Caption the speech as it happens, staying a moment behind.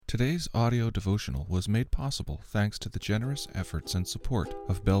Today's audio devotional was made possible thanks to the generous efforts and support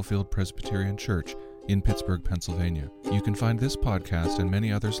of Bellefield Presbyterian Church in Pittsburgh, Pennsylvania. You can find this podcast and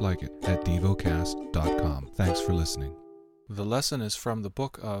many others like it at Devocast.com. Thanks for listening. The lesson is from the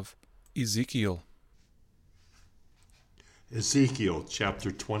book of Ezekiel. Ezekiel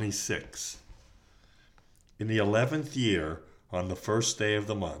chapter 26. In the 11th year, on the first day of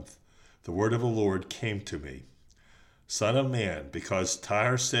the month, the word of the Lord came to me. Son of man, because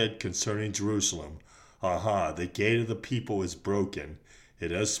Tyre said concerning Jerusalem, Aha, the gate of the people is broken, it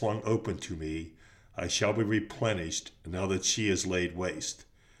has swung open to me, I shall be replenished, now that she is laid waste.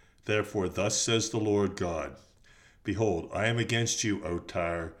 Therefore thus says the Lord God, Behold, I am against you, O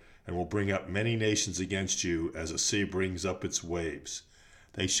Tyre, and will bring up many nations against you, as a sea brings up its waves.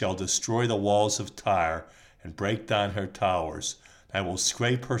 They shall destroy the walls of Tyre, and break down her towers. I will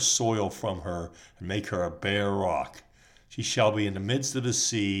scrape her soil from her, and make her a bare rock. She shall be in the midst of the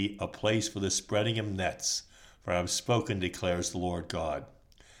sea, a place for the spreading of nets, for I have spoken, declares the Lord God.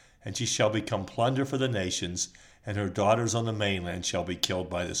 And she shall become plunder for the nations, and her daughters on the mainland shall be killed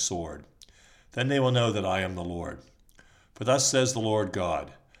by the sword. Then they will know that I am the Lord. For thus says the Lord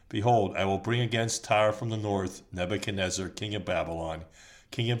God, Behold, I will bring against Tyre from the north Nebuchadnezzar, king of Babylon,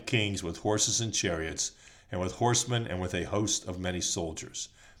 king of kings, with horses and chariots, and with horsemen, and with a host of many soldiers.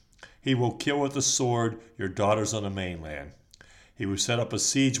 He will kill with the sword your daughters on the mainland. He will set up a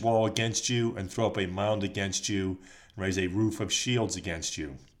siege wall against you, and throw up a mound against you, and raise a roof of shields against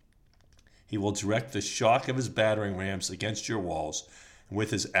you. He will direct the shock of his battering rams against your walls, and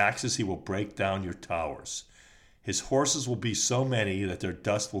with his axes he will break down your towers. His horses will be so many that their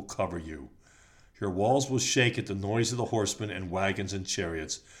dust will cover you. Your walls will shake at the noise of the horsemen and wagons and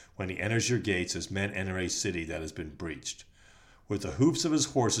chariots when he enters your gates as men enter a city that has been breached. With the hoofs of his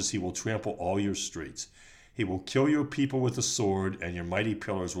horses he will trample all your streets. He will kill your people with the sword, and your mighty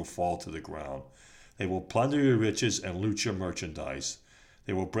pillars will fall to the ground. They will plunder your riches and loot your merchandise.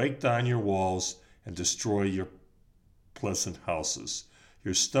 They will break down your walls and destroy your pleasant houses.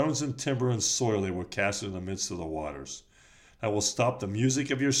 Your stones and timber and soil they will cast in the midst of the waters. I will stop the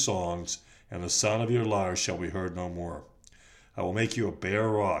music of your songs, and the sound of your lyres shall be heard no more. I will make you a bare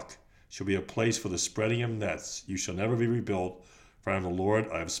rock. It shall be a place for the spreading of nets. You shall never be rebuilt, for I am the Lord,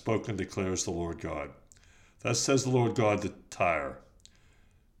 I have spoken, declares the Lord God. Thus says the Lord God to Tyre,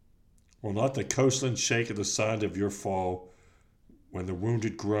 Will not the coastland shake at the sound of your fall, when the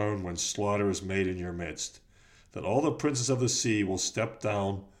wounded groan, when slaughter is made in your midst? That all the princes of the sea will step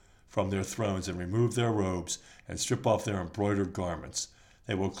down from their thrones and remove their robes and strip off their embroidered garments.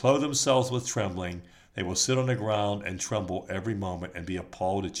 They will clothe themselves with trembling. They will sit on the ground and tremble every moment and be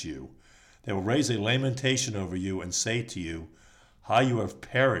appalled at you. They will raise a lamentation over you and say to you, How you have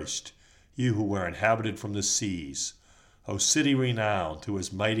perished, you who were inhabited from the seas. O city renowned, who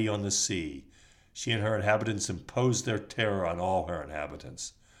is mighty on the sea. She and her inhabitants imposed their terror on all her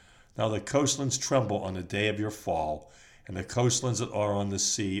inhabitants. Now the coastlands tremble on the day of your fall, and the coastlands that are on the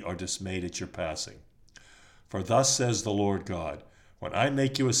sea are dismayed at your passing. For thus says the Lord God, When I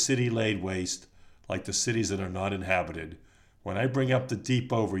make you a city laid waste, like the cities that are not inhabited, when I bring up the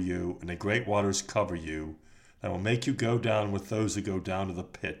deep over you, and the great waters cover you, I will make you go down with those who go down to the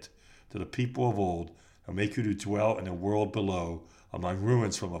pit, to the people of old. I will make you to dwell in the world below, among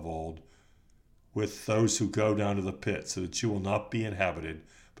ruins from of old, with those who go down to the pit, so that you will not be inhabited,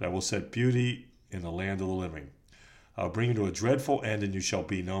 but I will set beauty in the land of the living. I will bring you to a dreadful end, and you shall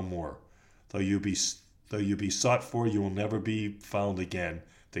be no more. Though you be sought for, you will never be found again,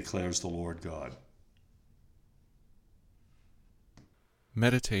 declares the Lord God.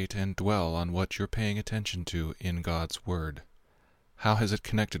 Meditate and dwell on what you're paying attention to in God's Word. How has it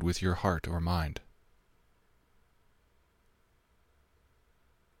connected with your heart or mind?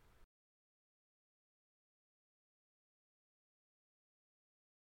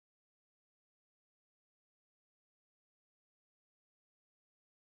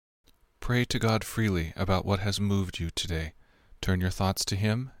 Pray to God freely about what has moved you today. Turn your thoughts to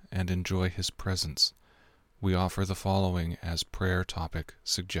Him and enjoy His presence. We offer the following as prayer topic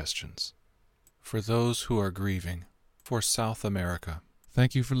suggestions. For those who are grieving, for South America.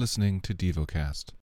 Thank you for listening to Devocast.